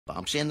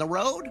Bumps in the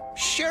road?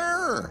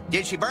 Sure.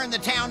 Did she burn the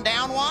town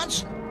down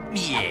once?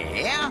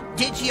 Yeah.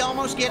 Did she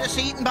almost get us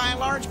eaten by a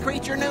large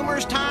creature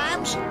numerous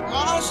times?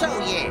 Also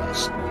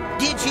yes.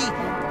 Did she...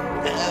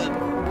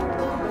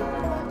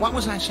 what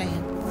was I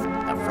saying?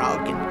 A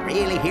frog can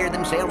really hear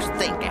themselves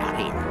think out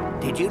here.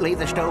 Did you leave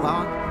the stove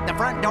on? The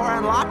front door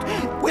unlocked?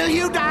 Will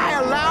you die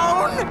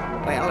alone?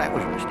 Well, that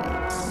was a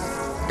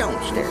mistake.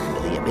 Don't stare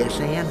into the abyss,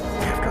 Ann.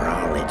 After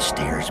all, it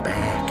stares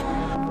back.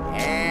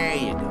 There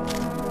you go.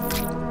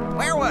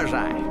 Where was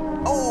I?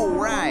 Oh,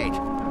 right.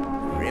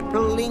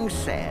 Crippling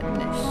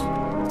sadness.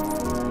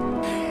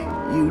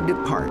 You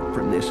depart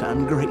from this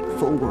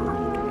ungrateful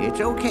world. It's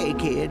okay,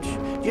 kids.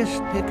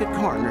 Just pick a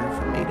corner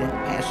for me to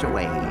pass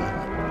away in.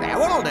 That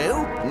one'll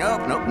do.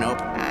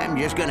 Nope. I'm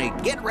just gonna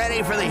get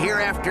ready for the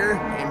hereafter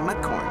in my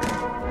corner.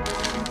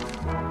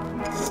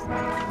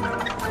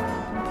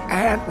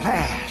 At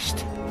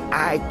last,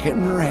 I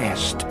can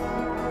rest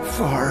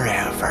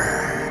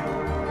forever.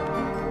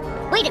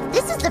 Wait, if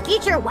this is the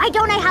future, why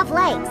don't I have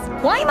legs?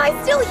 Why am I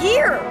still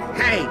here?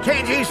 Hey,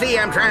 can't you see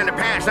I'm trying to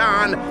pass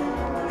on?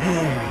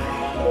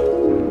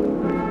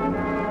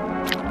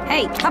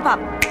 Hey, Hop Hop.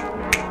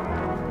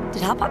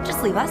 Did Hop Hop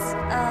just leave us?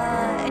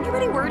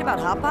 Anybody worried about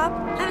Hop Hop?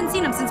 Haven't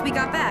seen him since we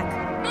got back.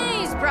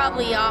 He's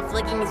probably off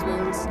licking his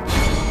wounds.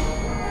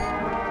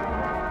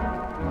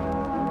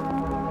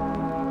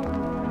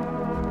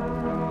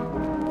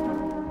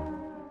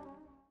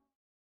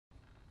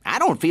 I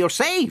don't feel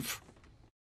safe.